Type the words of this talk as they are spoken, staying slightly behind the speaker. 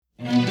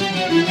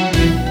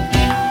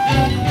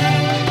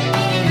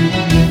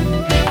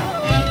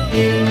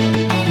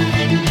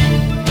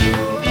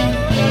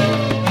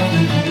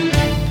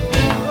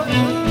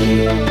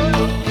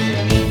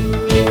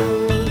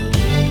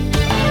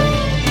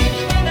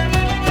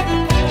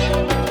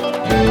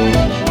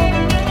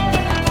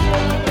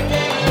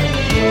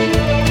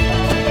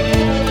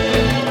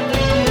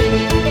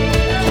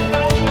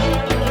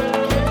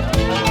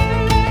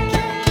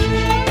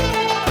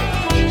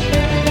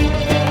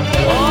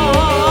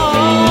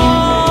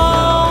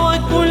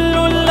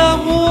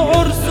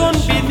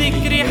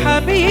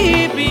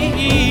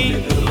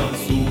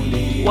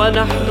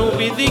ونحن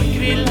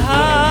بذكر الهاشمي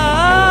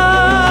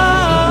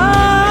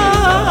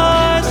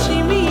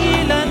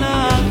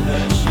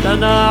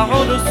لنا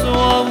عرس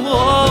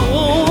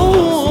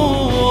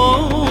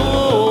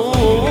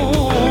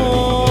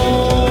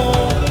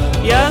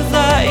يا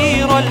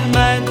زائر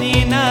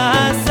المدينة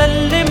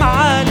سلم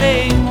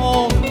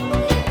عليهم،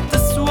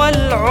 تسوى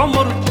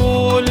العمر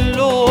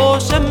كله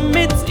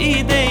شمت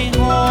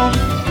ايديهم.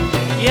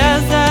 يا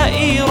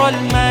زائر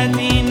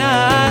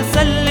المدينة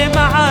سلم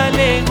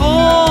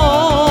عليهم،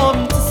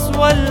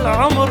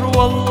 العمر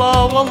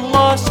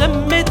والله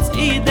شمت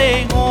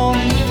ايديهم.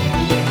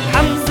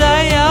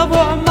 حمزة يا ابو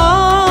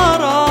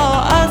عمارة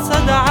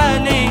اسد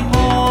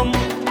عليهم،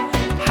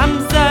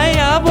 حمزة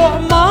يا ابو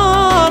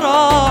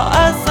عمارة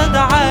اسد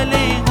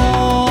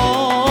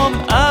عليهم.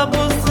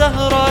 ابو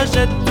الزهرة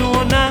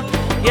جدنا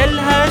يا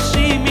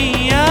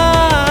الهاشمية،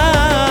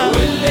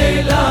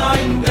 والليلة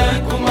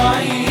عندكم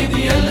عيد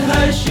يا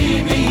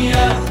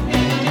الهاشمية،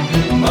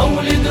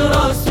 مولد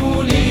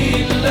رسول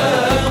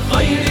الله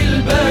خير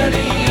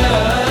البرية،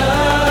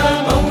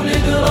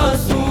 مولد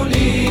رسول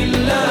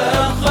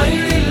الله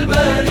خير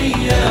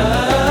البرية.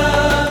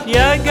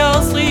 يا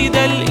قصيد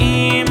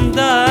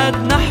الإمداد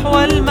نحو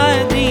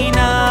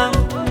المدينة،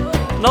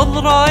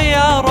 نظرة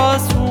يا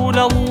رسول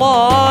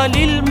الله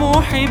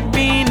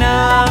للمحبين.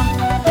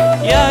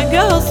 يا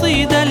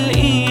قصيد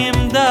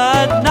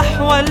الإمداد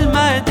نحو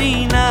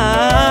المدينة،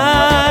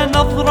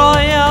 نظرة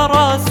يا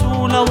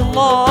رسول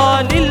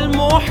الله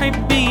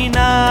للمحبين.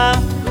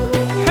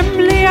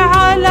 حملي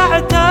على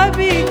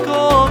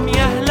عتابكم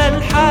يا أهل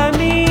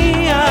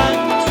الحمية،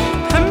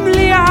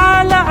 حملي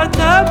على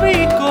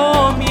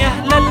عتابكم يا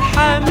أهل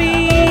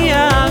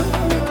الحمية.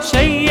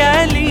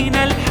 شيالين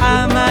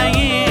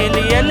الحمايل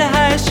يا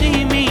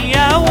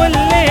الهاشمية،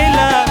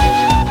 والليلة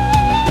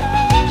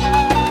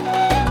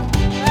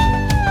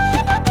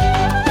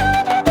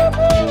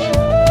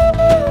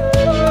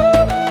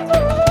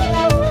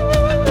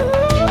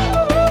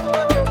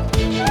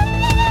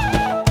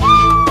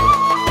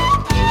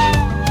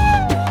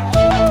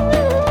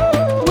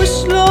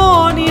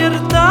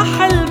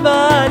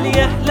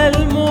يا أهل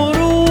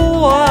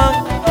المروة،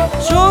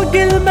 شوق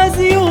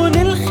المزيون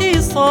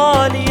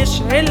الخصال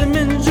يشعل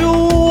من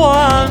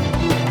جوا.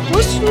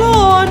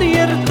 وشلون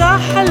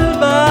يرتاح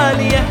البال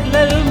يا أهل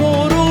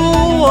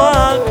المروة،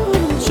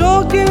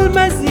 شوق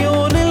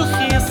المزيون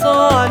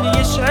الخصال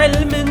يشعل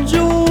من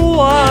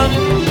جوا.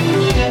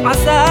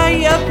 عسى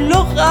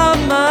يبلغ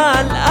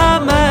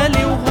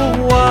آمالي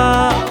وهو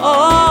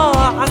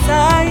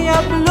عسى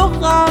يبلغ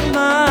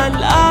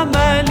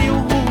آمالي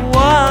وهو.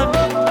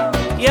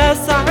 يا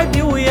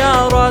سعدي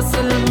ويا راس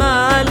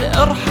المال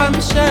ارحم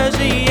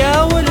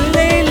شاجية،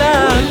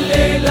 والليلة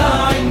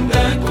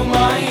عندكم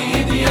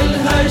عيد يا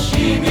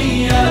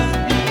الهاشمية،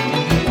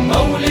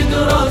 مولد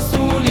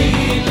رسول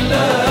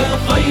الله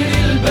خير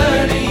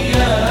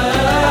البرية،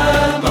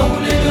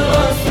 مولد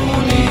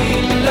رسول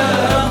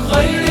الله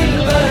خير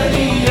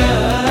البرية.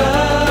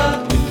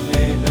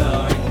 والليلة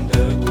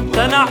عندكم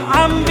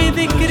تنعم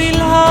بذكر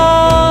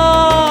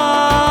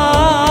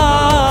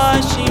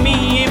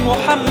الهاشمي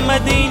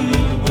محمد،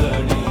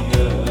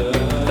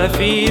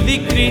 ففي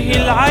ذكره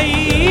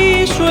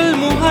العيش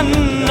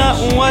والمهنأ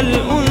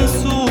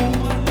والأنس.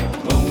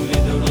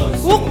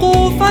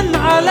 وقوفا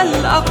على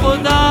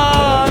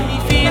الأقدام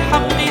في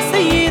حق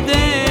سيد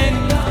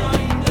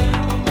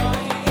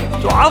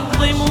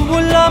تعظمه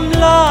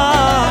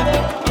الأملاك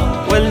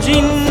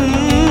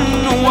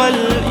والجن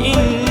والإنس.